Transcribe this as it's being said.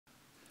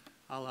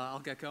I'll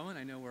get going.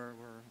 I know we're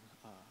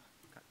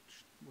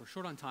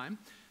short on time.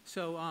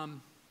 So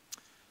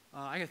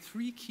I got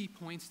 3 key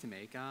points to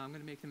make. I'm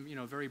going to make them,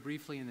 very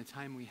briefly in the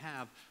time we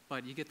have,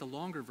 but you get the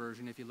longer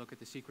version if you look at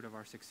The Secret of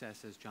Our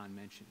Success, as John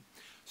mentioned.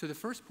 So the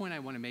first point I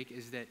want to make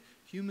is that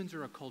humans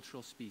are a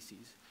cultural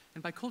species.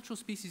 And by cultural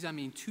species, I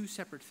mean 2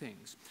 separate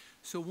things.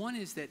 So one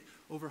is that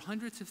over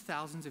hundreds of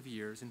thousands of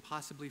years, and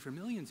possibly for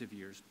millions of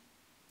years,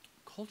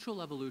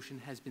 cultural evolution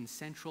has been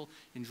central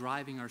in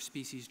driving our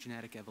species'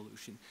 genetic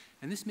evolution.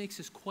 And this makes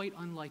us quite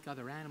unlike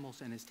other animals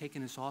and has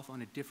taken us off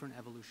on a different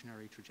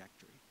evolutionary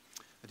trajectory,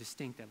 a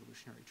distinct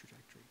evolutionary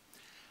trajectory.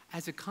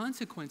 As a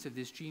consequence of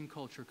this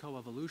gene-culture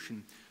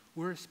coevolution,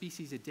 we're a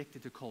species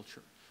addicted to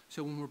culture.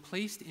 So when we're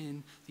placed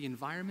in the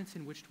environments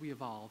in which we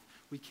evolve,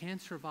 we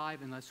can't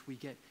survive unless we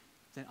get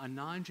a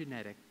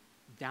non-genetic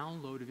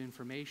download of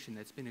information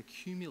that's been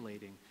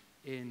accumulating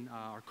in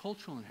our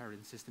cultural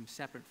inheritance system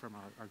separate from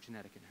our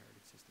genetic inheritance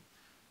system.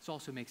 This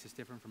also makes us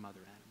different from other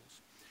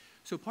animals.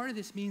 So part of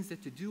this means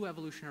that to do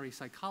evolutionary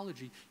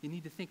psychology, you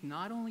need to think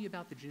not only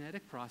about the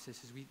genetic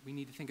processes we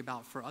need to think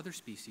about for other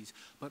species,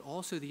 but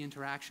also the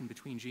interaction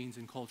between genes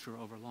and culture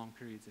over long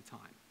periods of time.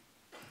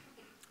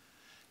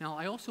 Now,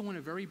 I also want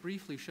to very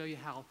briefly show you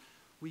how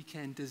we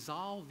can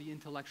dissolve the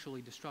intellectually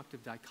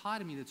destructive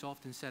dichotomy that's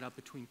often set up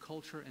between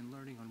culture and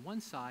learning on one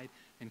side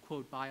and,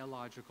 quote,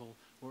 biological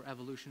or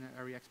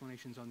evolutionary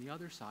explanations on the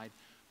other side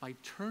by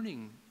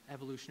turning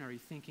evolutionary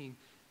thinking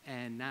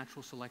and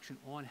natural selection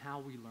on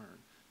how we learn.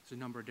 There's a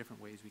number of different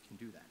ways we can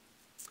do that.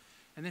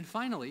 And then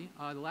finally,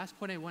 the last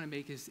point I want to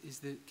make is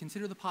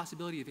consider the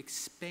possibility of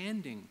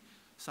expanding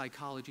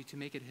psychology to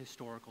make it a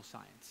historical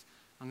science.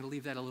 I'm going to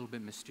leave that a little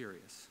bit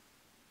mysterious.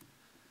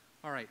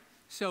 All right.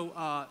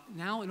 So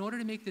now, in order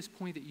to make this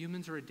point that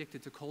humans are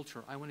addicted to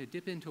culture, I want to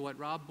dip into what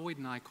Rob Boyd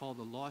and I call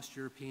the Lost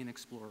European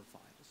Explorer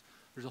files.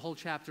 There's a whole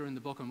chapter in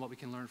the book on what we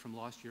can learn from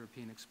lost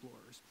European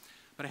explorers.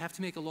 But I have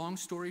to make a long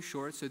story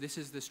short, so this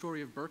is the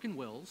story of Burke and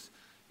Wills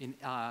in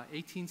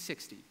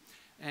 1860.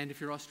 And if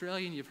you're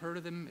Australian, you've heard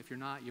of them. If you're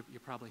not, you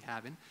probably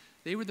haven't.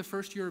 They were the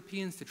first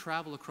Europeans to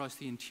travel across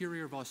the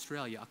interior of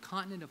Australia, a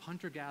continent of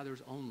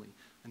hunter-gatherers only,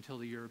 until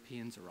the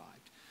Europeans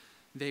arrived.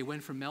 They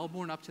went from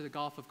Melbourne up to the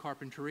Gulf of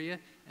Carpentaria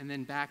and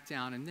then back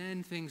down, and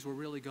then things were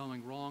really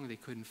going wrong. They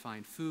couldn't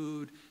find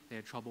food, they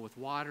had trouble with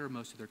water,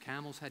 most of their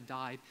camels had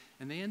died,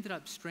 and they ended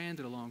up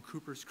stranded along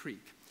Cooper's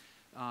Creek.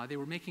 They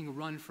were making a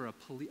run for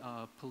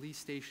a police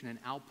station and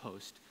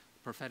outpost,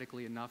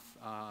 prophetically enough,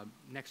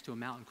 next to a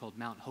mountain called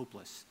Mount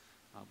Hopeless,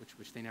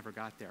 which they never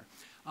got there.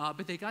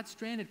 But they got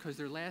stranded because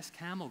their last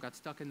camel got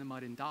stuck in the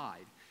mud and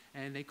died.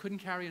 And they couldn't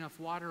carry enough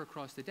water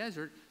across the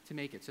desert to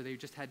make it, so they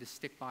just had to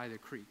stick by the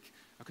creek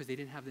because they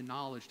didn't have the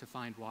knowledge to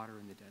find water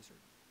in the desert.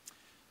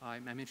 I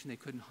mentioned they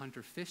couldn't hunt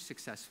or fish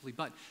successfully,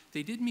 but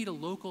they did meet a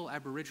local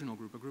Aboriginal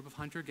group, a group of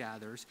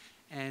hunter-gatherers,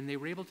 and they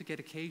were able to get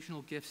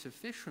occasional gifts of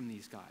fish from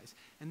these guys.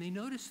 And they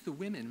noticed the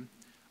women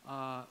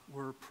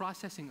were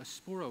processing a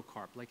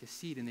sporocarp, like a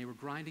seed, and they were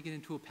grinding it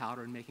into a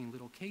powder and making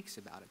little cakes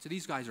about it. So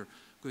these guys are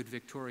good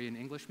Victorian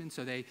Englishmen,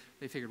 so they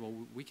figured, well,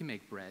 we can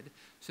make bread.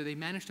 So they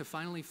managed to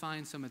finally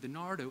find some of the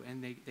nardo,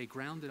 and they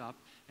ground it up,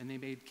 and they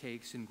made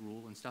cakes and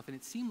gruel and stuff. And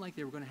it seemed like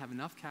they were going to have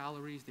enough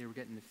calories. They were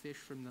getting the fish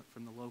from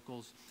the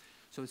locals.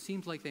 So it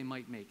seemed like they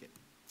might make it.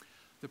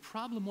 The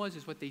problem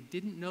is what they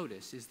didn't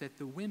notice is that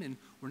the women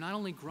were not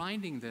only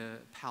grinding the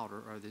powder,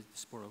 or the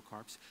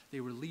sporocarps,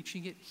 they were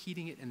leaching it,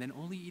 heating it, and then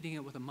only eating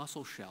it with a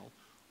mussel shell,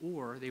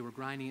 or they were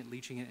grinding it,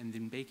 leaching it, and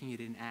then baking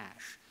it in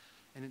ash.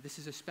 And this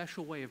is a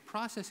special way of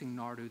processing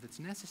nardo that's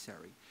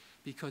necessary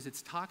because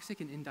it's toxic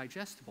and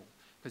indigestible,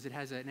 because it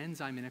has an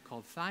enzyme in it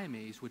called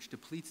thiamase, which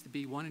depletes the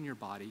B1 in your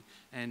body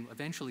and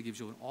eventually gives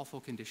you an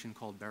awful condition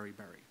called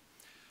beriberi.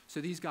 So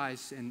these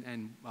guys,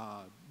 and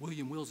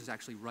William Wills is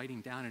actually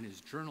writing down in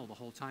his journal the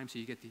whole time, so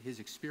you get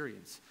his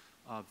experience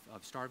of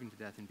starving to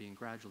death and being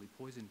gradually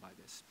poisoned by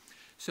this.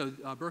 So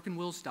Burke and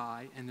Wills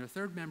die, and their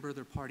third member of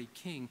their party,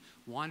 King,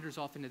 wanders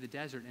off into the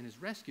desert and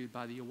is rescued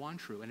by the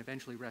Yawantru and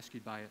eventually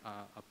rescued by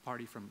a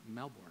party from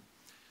Melbourne.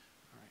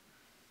 All right.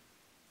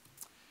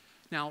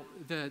 Now,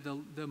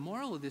 the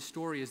moral of this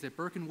story is that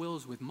Burke and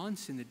Wills, with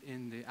months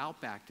in the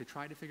outback to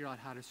try to figure out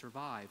how to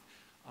survive,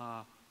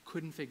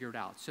 couldn't figure it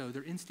out. So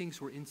their instincts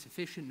were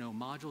insufficient, no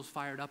modules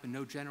fired up, and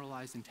no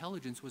generalized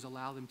intelligence was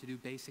allow them to do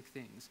basic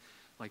things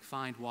like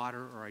find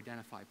water or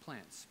identify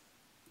plants.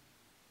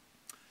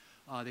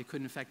 They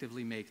couldn't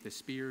effectively make the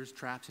spears,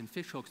 traps, and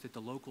fish hooks that the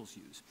locals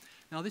use.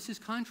 Now this is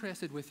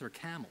contrasted with their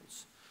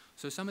camels.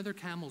 So some of their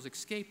camels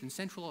escaped, and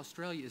Central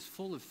Australia is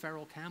full of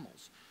feral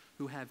camels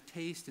who have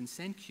taste and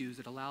scent cues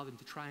that allow them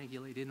to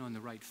triangulate in on the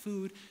right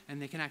food,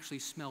 and they can actually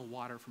smell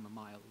water from a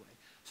mile away.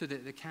 So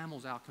the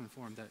camels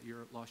outconformed the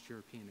lost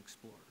European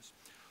explorers.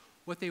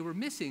 What they were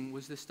missing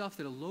was the stuff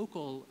that a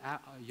local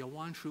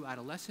Yawantru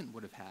adolescent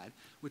would have had,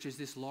 which is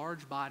this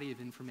large body of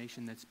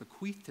information that's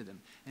bequeathed to them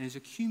and is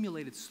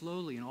accumulated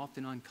slowly and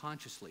often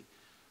unconsciously,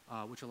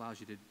 which allows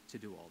you to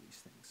do all these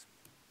things.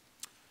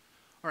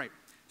 All right,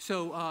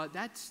 so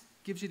that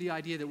gives you the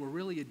idea that we're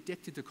really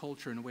addicted to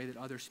culture in a way that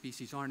other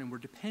species aren't, and we're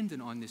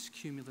dependent on this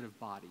cumulative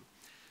body.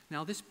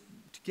 Now, to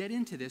get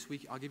into this,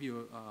 I'll give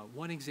you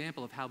one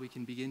example of how we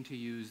can begin to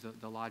use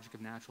the logic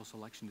of natural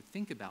selection to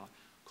think about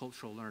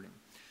cultural learning.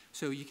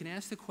 So you can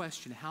ask the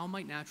question, how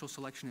might natural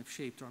selection have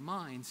shaped our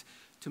minds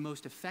to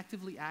most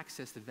effectively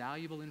access the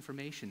valuable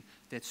information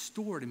that's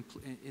stored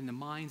in the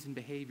minds and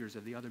behaviors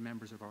of the other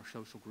members of our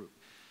social group?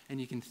 And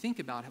you can think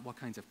about what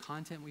kinds of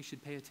content we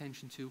should pay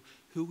attention to,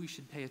 who we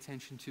should pay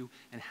attention to,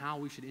 and how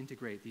we should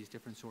integrate these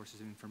different sources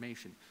of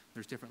information.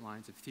 There's different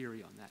lines of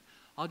theory on that.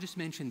 I'll just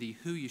mention the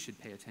who you should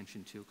pay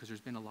attention to, because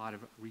there's been a lot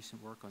of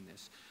recent work on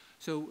this.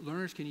 So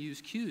learners can use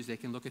cues. They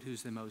can look at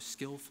who's the most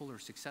skillful or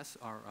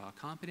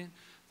competent.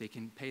 They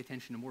can pay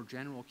attention to more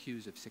general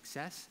cues of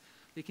success.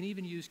 They can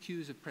even use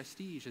cues of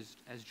prestige,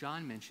 as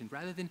John mentioned.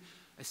 Rather than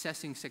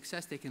assessing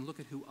success, they can look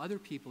at who other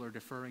people are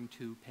deferring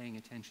to, paying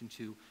attention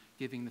to,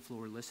 giving the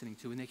floor, listening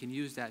to, and they can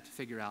use that to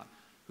figure out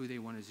who they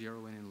want to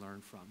zero in and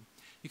learn from.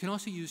 You can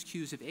also use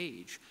cues of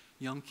age.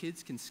 Young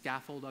kids can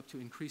scaffold up to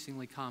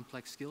increasingly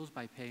complex skills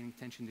by paying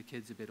attention to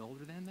kids a bit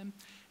older than them.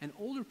 And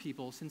older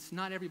people, since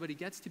not everybody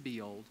gets to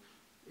be old,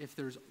 if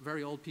there's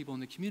very old people in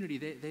the community,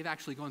 they've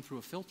actually gone through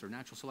a filter.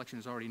 Natural selection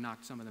has already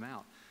knocked some of them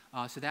out.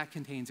 So that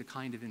contains a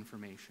kind of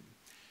information.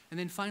 And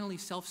then finally,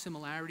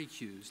 self-similarity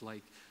cues,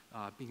 like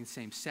being the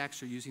same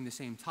sex or using the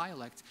same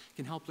dialect,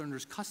 can help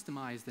learners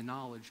customize the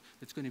knowledge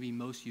that's going to be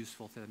most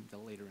useful to them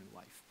later in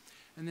life.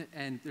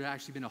 And there's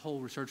actually been a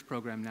whole research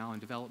program now in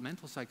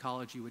developmental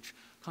psychology, which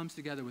comes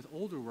together with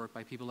older work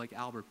by people like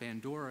Albert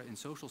Bandura in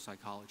social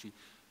psychology,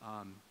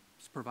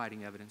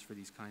 providing evidence for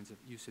these kinds of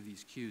use of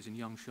these cues in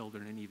young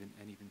children and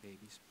even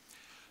babies.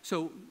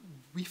 So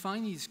we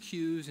find these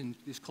cues and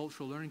this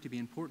cultural learning to be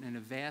important in a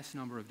vast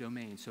number of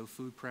domains. So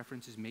food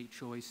preferences, mate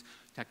choice,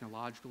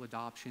 technological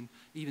adoption,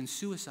 even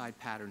suicide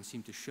patterns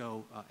seem to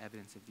show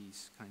evidence of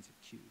these kinds of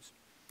cues.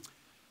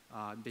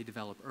 They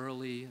develop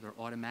early, they're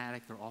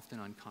automatic, they're often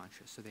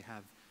unconscious. So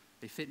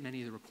they fit many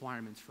of the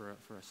requirements for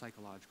a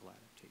psychological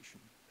adaptation.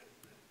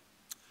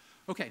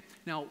 Okay,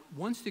 now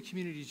once the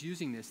community is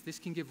using this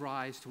can give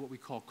rise to what we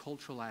call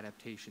cultural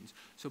adaptations.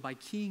 So by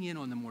keying in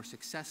on the more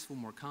successful,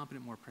 more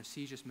competent, more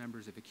prestigious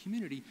members of a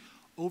community,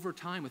 over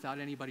time, without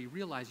anybody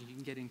realizing, you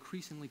can get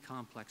increasingly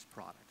complex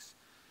products.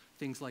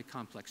 Things like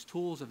complex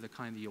tools of the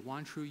kind the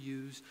Yawantru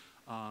use,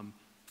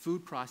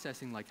 food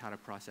processing, like how to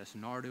process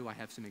nardo. I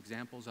have some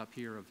examples up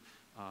here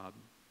of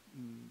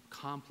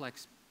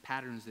complex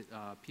patterns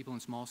that people in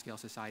small-scale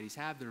societies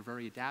have that are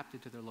very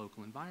adapted to their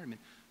local environment,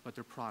 but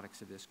they're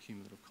products of this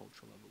cumulative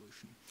cultural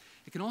evolution.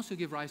 It can also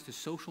give rise to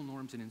social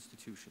norms and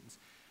institutions.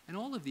 And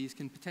all of these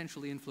can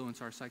potentially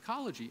influence our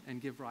psychology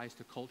and give rise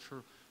to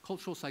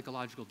cultural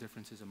psychological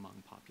differences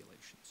among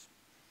populations.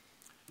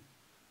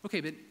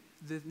 Okay, but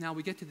now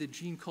we get to the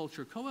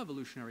gene-culture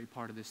co-evolutionary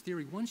part of this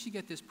theory. Once you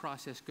get this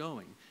process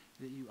going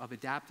of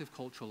adaptive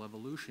cultural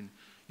evolution,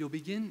 you'll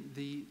begin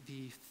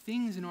the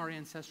things in our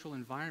ancestral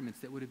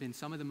environments that would have been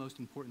some of the most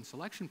important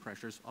selection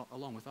pressures,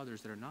 along with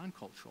others that are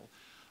non-cultural,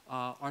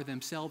 are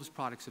themselves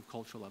products of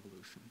cultural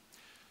evolution.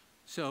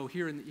 So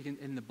here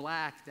in the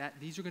black,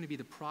 these are going to be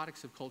the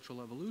products of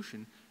cultural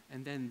evolution,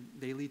 and then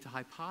they lead to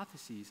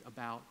hypotheses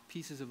about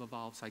pieces of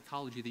evolved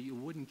psychology that you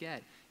wouldn't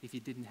get if you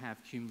didn't have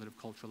cumulative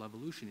cultural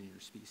evolution in your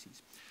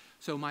species.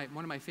 So one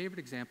of my favorite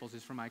examples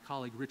is from my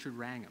colleague Richard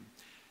Wrangham.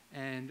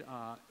 And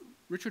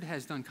Richard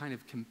has done kind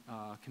of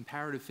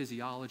comparative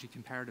physiology,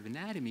 comparative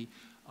anatomy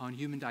on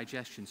human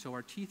digestion. So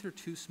our teeth are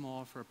too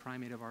small for a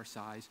primate of our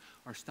size,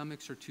 our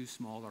stomachs are too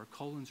small, our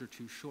colons are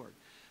too short.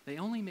 They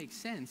only make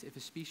sense if a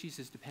species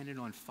is dependent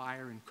on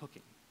fire and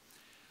cooking.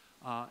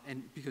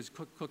 And because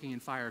cooking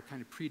and fire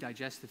kind of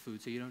pre-digest the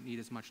food, so you don't need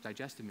as much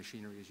digestive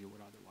machinery as you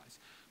would otherwise.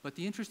 But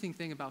the interesting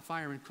thing about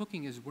fire and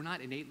cooking is we're not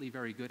innately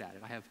very good at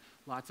it. I have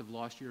lots of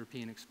lost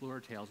European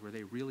explorer tales where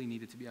they really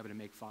needed to be able to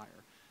make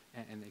fire,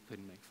 and they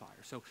couldn't make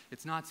fire. So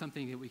it's not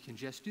something that we can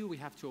just do. We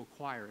have to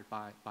acquire it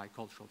by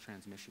cultural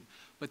transmission.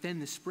 But then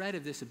the spread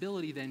of this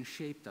ability then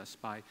shaped us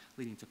by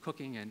leading to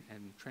cooking and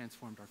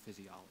transformed our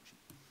physiology.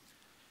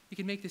 You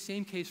can make the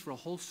same case for a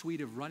whole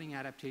suite of running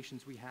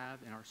adaptations we have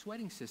in our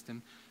sweating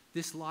system.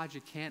 This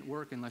logic can't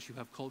work unless you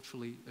have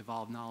culturally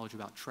evolved knowledge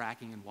about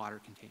tracking and water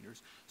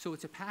containers. So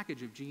it's a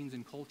package of genes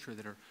and culture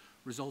that are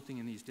resulting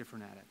in these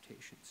different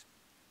adaptations.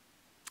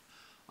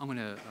 I'm going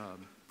to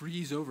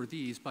breeze over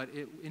these, but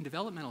in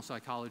developmental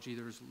psychology,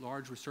 there's a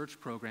large research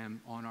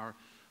program on our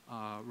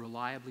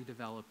reliably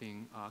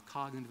developing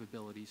cognitive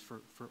abilities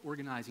for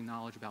organizing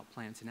knowledge about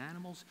plants and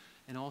animals,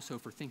 and also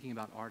for thinking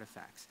about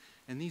artifacts.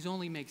 And these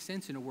only make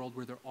sense in a world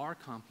where there are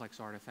complex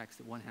artifacts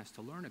that one has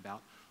to learn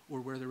about,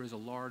 or where there is a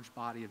large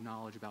body of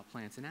knowledge about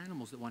plants and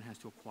animals that one has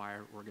to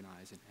acquire,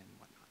 organize, and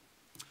whatnot.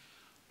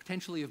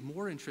 Potentially of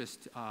more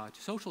interest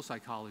to social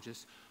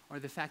psychologists are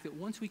the fact that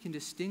once we can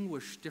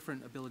distinguish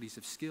different abilities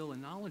of skill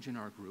and knowledge in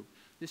our group,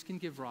 this can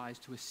give rise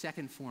to a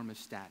second form of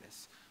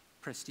status,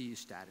 prestige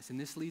status. And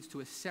this leads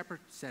to a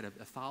separate set of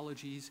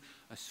ethologies,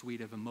 a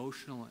suite of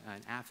emotional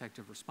and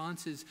affective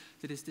responses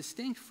that is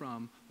distinct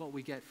from what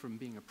we get from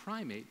being a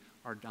primate,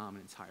 our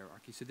dominance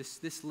hierarchy. So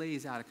this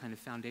lays out a kind of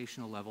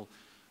foundational level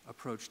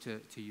approach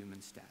to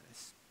human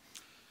status.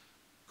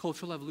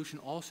 Cultural evolution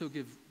also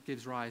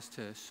gives rise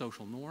to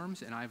social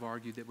norms, and I've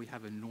argued that we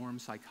have a norm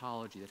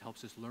psychology that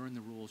helps us learn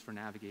the rules for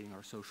navigating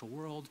our social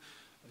world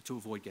to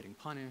avoid getting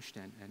punished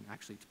and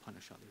actually to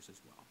punish others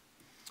as well.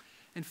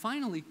 And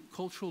finally,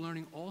 cultural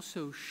learning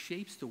also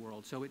shapes the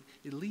world. So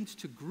it leads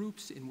to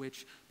groups in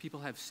which people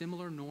have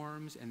similar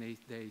norms and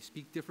they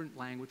speak different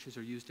languages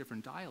or use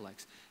different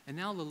dialects. And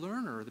now the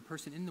learner, the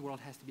person in the world,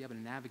 has to be able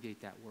to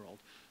navigate that world.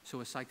 So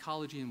a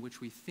psychology in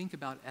which we think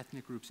about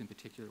ethnic groups in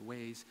particular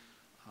ways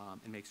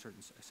and make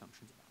certain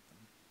assumptions about them.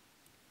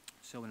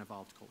 So an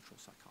evolved cultural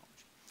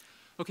psychology.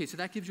 Okay, so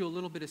that gives you a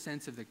little bit of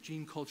sense of the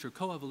gene culture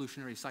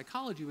co-evolutionary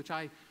psychology, which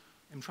I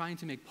am trying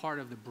to make part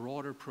of the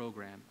broader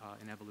program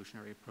in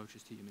evolutionary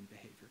approaches to human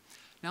behavior.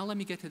 Now let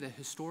me get to the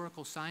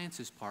historical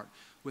sciences part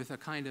with a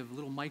kind of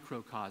little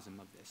microcosm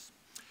of this.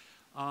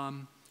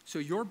 So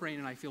your brain,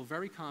 and I feel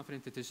very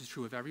confident that this is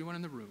true of everyone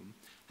in the room,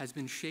 has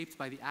been shaped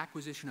by the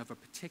acquisition of a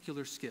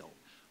particular skill.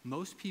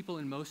 Most people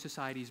in most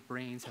societies'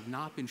 brains have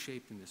not been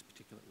shaped in this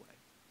particular way.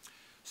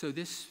 So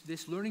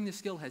this learning the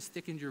skill has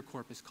thickened your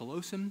corpus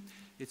callosum.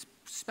 It's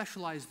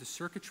specialized the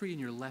circuitry in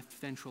your left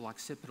ventral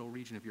occipital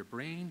region of your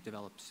brain,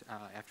 develops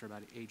after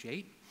about age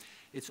 8.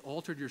 It's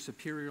altered your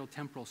superior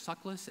temporal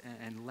sulcus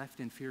and left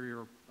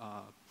inferior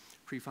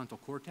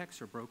prefrontal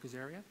cortex, or Broca's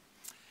area.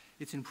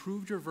 It's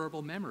improved your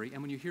verbal memory,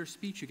 and when you hear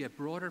speech, you get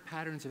broader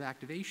patterns of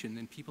activation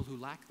than people who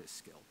lack this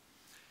skill.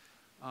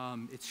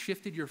 It's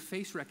shifted your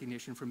face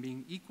recognition from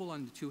being equal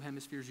on the two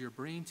hemispheres of your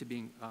brain to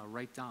being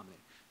right dominant,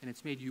 and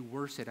it's made you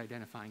worse at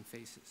identifying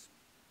faces.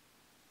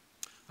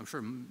 I'm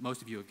sure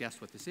most of you have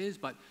guessed what this is,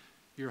 but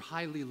you're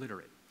highly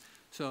literate.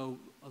 So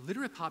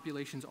literate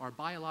populations are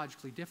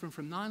biologically different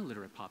from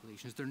non-literate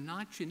populations. They're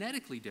not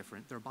genetically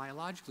different, they're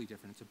biologically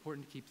different. It's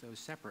important to keep those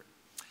separate.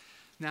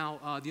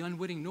 Now, the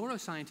unwitting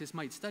neuroscientist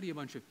might study a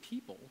bunch of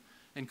people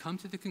and come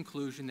to the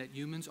conclusion that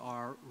humans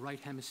are right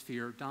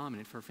hemisphere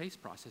dominant for face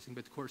processing,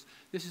 but of course,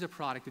 this is a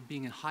product of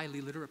being in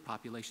highly literate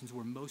populations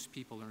where most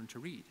people learn to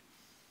read.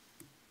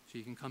 So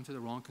you can come to the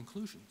wrong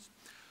conclusions.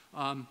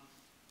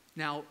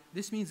 Now,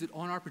 this means that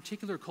on our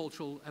particular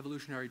cultural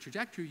evolutionary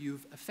trajectory,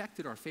 you've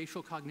affected our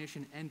facial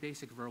cognition and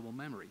basic verbal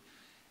memory.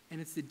 And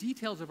it's the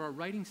details of our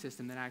writing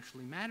system that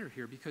actually matter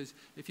here, because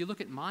if you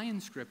look at Mayan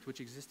script, which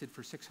existed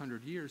for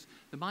 600 years,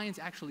 the Mayans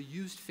actually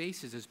used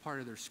faces as part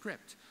of their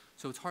script.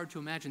 So it's hard to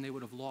imagine they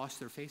would have lost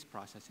their face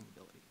processing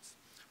abilities.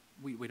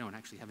 We don't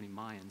actually have any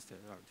Mayans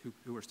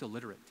who are still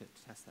literate to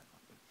test that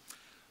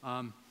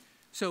up.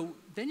 So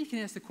then you can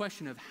ask the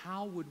question of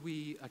how would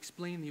we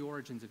explain the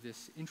origins of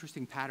this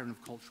interesting pattern of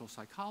cultural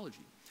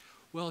psychology?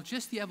 Well,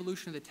 just the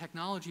evolution of the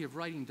technology of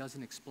writing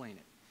doesn't explain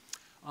it.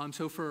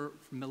 So for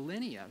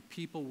millennia,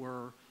 people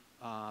were,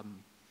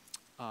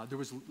 there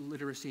was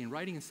literacy in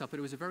writing and stuff, but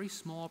it was a very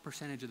small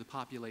percentage of the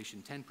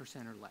population,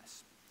 10% or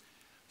less.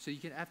 So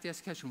you have to ask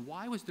the question,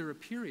 why was there a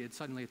period,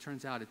 suddenly it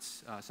turns out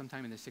it's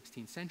sometime in the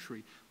 16th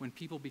century, when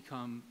people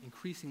become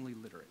increasingly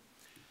literate?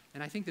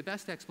 And I think the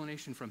best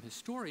explanation from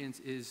historians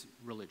is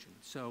religion.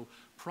 So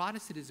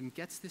Protestantism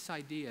gets this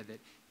idea that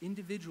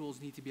individuals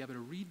need to be able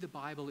to read the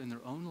Bible in their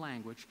own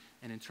language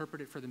and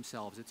interpret it for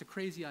themselves. It's a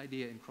crazy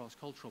idea in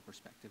cross-cultural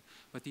perspective,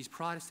 but these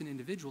Protestant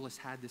individualists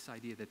had this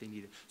idea that they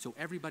needed. So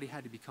everybody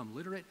had to become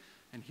literate,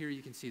 and here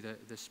you can see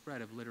the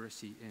spread of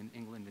literacy in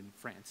England and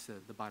France.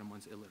 The bottom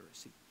one's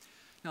illiteracy.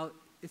 Now,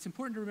 it's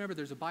important to remember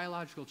there's a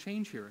biological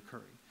change here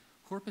occurring.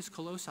 Corpus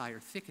callosi are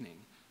thickening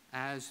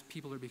as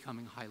people are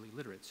becoming highly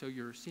literate. So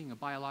you're seeing a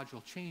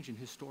biological change in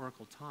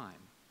historical time.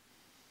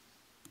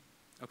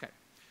 Okay.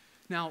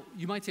 Now,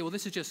 you might say, well,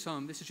 this is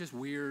just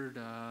weird,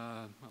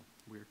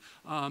 weird.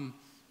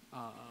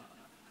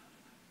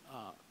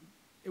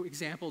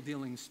 Example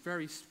dealing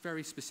very,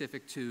 very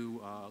specific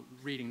to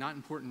reading, not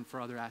important for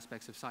other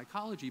aspects of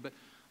psychology, but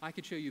I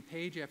could show you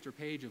page after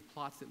page of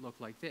plots that look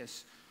like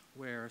this,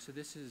 so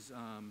this is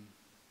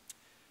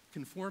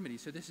conformity.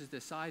 So this is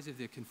the size of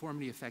the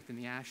conformity effect in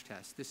the Ash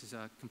test. This is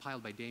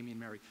compiled by Damien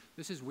Merry.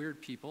 This is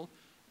weird people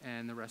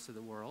and the rest of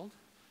the world.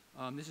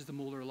 This is the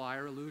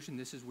Mueller-Lyer illusion.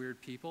 This is weird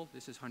people.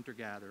 This is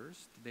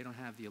hunter-gatherers. They don't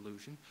have the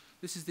illusion.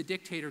 This is the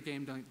dictator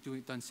game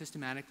done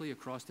systematically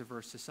across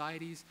diverse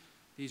societies.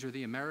 These are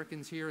the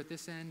Americans here at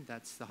this end.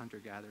 That's the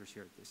hunter-gatherers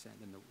here at this end,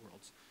 and the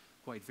world's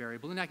quite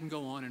variable. And I can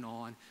go on and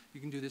on.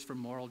 You can do this for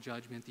moral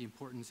judgment, the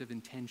importance of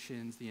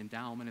intentions, the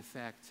endowment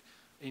effect,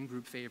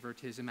 in-group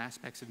favoritism,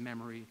 aspects of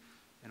memory,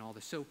 and all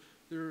this. So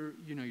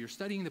you're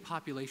studying the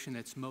population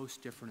that's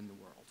most different in the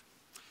world.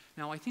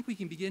 Now, I think we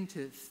can begin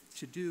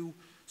to do,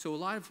 so a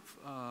lot of,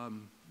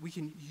 we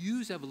can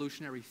use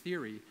evolutionary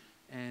theory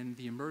and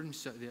the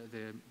emergence,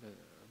 the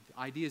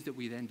ideas that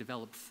we then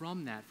develop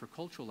from that for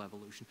cultural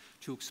evolution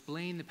to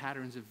explain the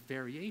patterns of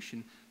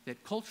variation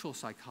that cultural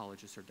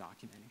psychologists are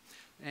documenting.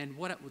 And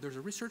there's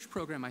a research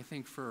program, I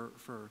think,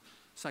 for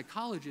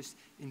psychologists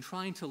in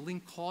trying to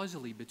link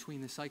causally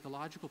between the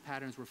psychological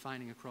patterns we're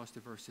finding across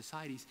diverse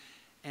societies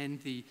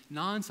and the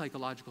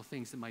non-psychological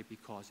things that might be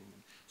causing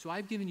them. So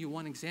I've given you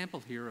one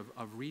example here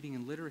of reading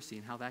and literacy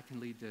and how that can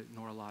lead to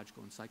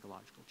neurological and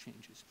psychological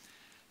changes.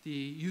 The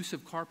use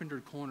of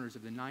carpentered corners,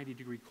 of the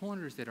 90-degree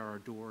corners that are our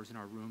doors and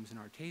our rooms and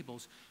our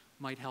tables,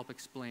 might help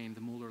explain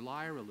the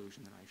Mueller-Lyer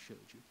illusion that I showed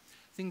you.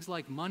 Things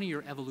like money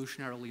are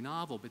evolutionarily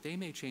novel, but they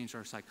may change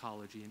our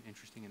psychology in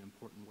interesting and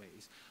important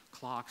ways.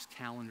 Clocks,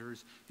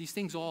 calendars, these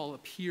things all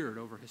appeared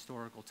over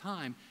historical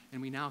time,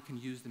 and we now can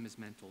use them as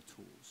mental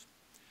tools.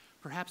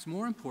 Perhaps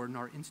more important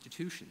are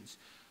institutions.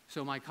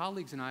 So my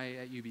colleagues and I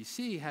at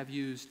UBC have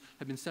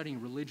been studying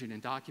religion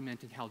and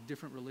documenting how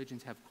different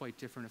religions have quite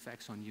different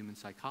effects on human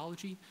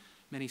psychology.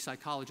 Many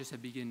psychologists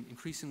have begun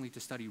increasingly to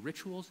study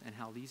rituals and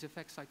how these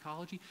affect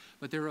psychology.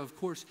 But there are, of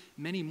course,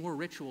 many more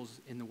rituals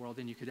in the world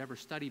than you could ever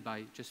study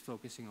by just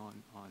focusing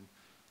on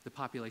the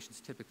populations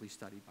typically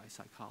studied by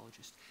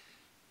psychologists.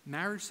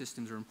 Marriage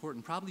systems are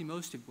important. Probably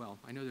most of, well,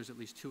 I know there's at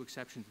least 2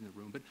 exceptions in the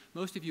room, but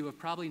most of you have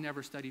probably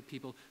never studied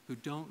people who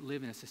don't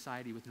live in a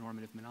society with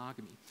normative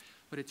monogamy.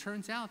 But it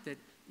turns out that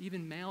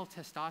even male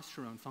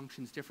testosterone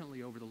functions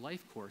differently over the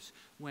life course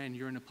when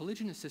you're in a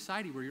polygynous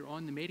society where you're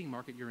on the mating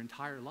market your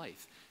entire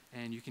life,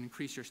 and you can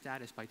increase your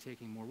status by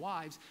taking more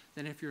wives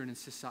than if you're in a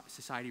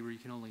society where you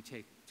can only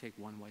take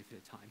one wife at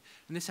a time.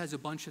 And this has a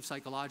bunch of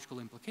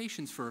psychological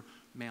implications for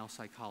male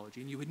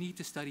psychology, and you would need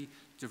to study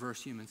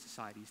diverse human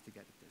societies to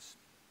get at this.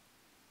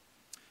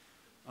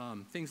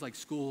 Things like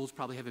schools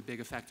probably have a big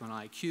effect on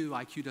IQ.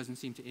 IQ doesn't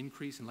seem to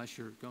increase unless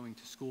you're going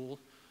to school.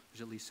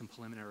 There's at least some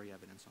preliminary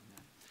evidence on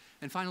that.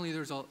 And finally,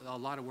 there's a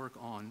lot of work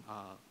on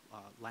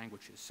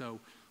languages. So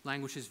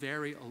languages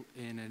vary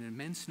in an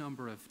immense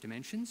number of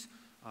dimensions.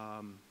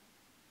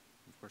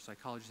 Of course,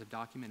 psychologists have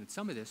documented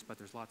some of this, but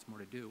there's lots more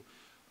to do.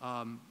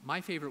 My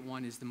favorite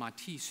one is the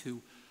Matisse,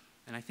 who,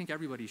 and I think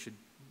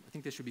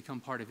this should become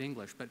part of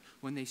English, but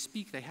when they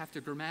speak, they have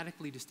to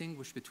grammatically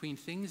distinguish between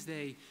things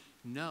they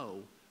know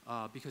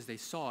because they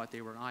saw it,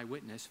 they were an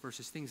eyewitness,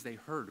 versus things they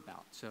heard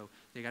about. So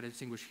they got to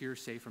distinguish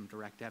hearsay from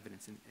direct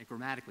evidence and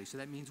grammatically. So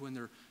that means when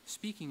they're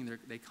speaking,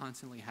 they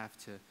constantly have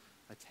to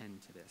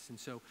attend to this. And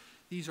so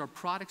these are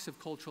products of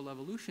cultural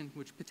evolution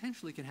which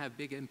potentially can have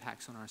big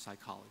impacts on our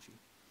psychology.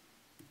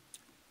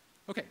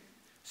 Okay,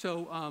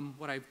 so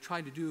what I've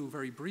tried to do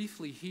very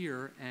briefly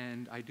here,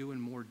 and I do in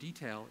more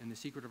detail in The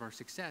Secret of Our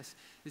Success,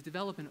 is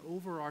develop an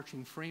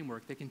overarching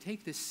framework that can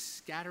take these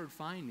scattered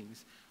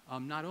findings,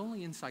 not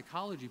only in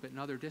psychology but in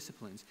other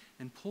disciplines,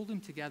 and pull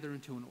them together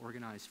into an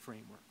organized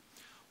framework.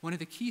 One of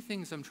the key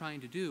things I'm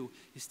trying to do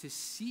is to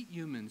seat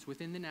humans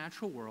within the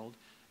natural world,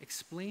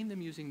 explain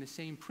them using the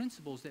same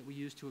principles that we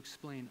use to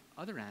explain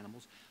other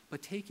animals,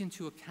 but take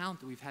into account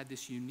that we've had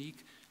this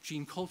unique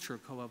gene-culture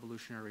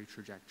co-evolutionary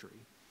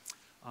trajectory.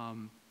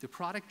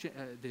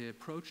 The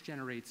approach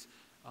generates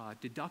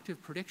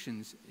deductive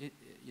predictions,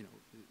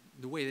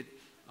 the way that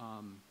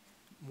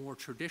more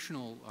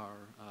traditional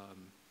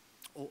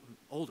or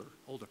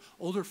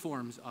older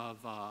forms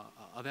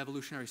of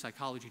evolutionary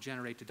psychology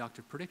generate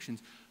deductive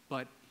predictions,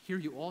 but here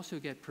you also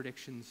get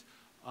predictions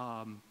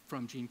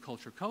from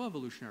gene-culture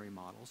co-evolutionary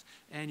models,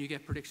 and you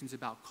get predictions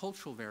about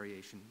cultural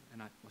variation,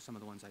 and some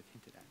of the ones I've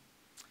hinted at.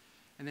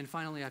 And then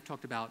finally, I've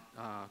talked about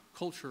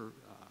cultural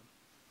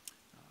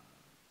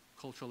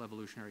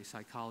evolutionary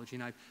psychology,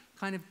 and I've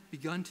kind of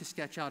begun to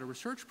sketch out a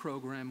research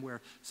program where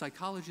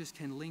psychologists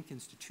can link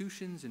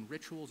institutions and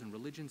rituals and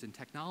religions and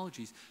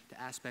technologies to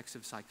aspects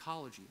of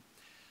psychology.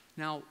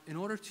 Now, in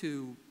order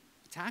to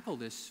tackle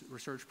this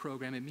research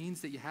program, it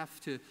means that you have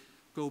to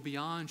go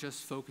beyond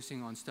just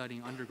focusing on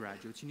studying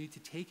undergraduates. You need to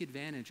take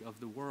advantage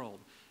of the world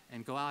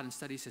and go out and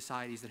study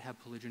societies that have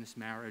polygynous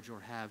marriage or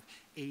have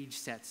age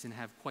sets and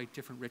have quite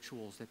different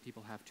rituals that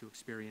people have to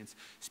experience,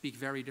 speak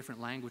very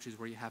different languages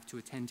where you have to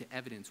attend to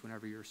evidence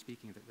whenever you're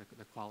speaking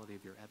the quality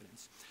of your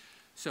evidence.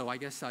 So I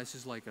guess this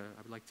is like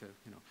I would like to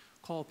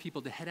call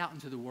people to head out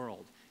into the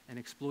world and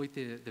exploit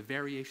the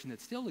variation that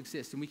still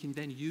exists, and we can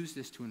then use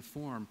this to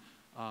inform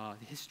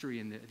the history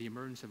and the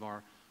emergence of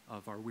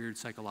our weird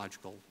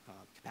psychological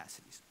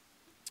capacities.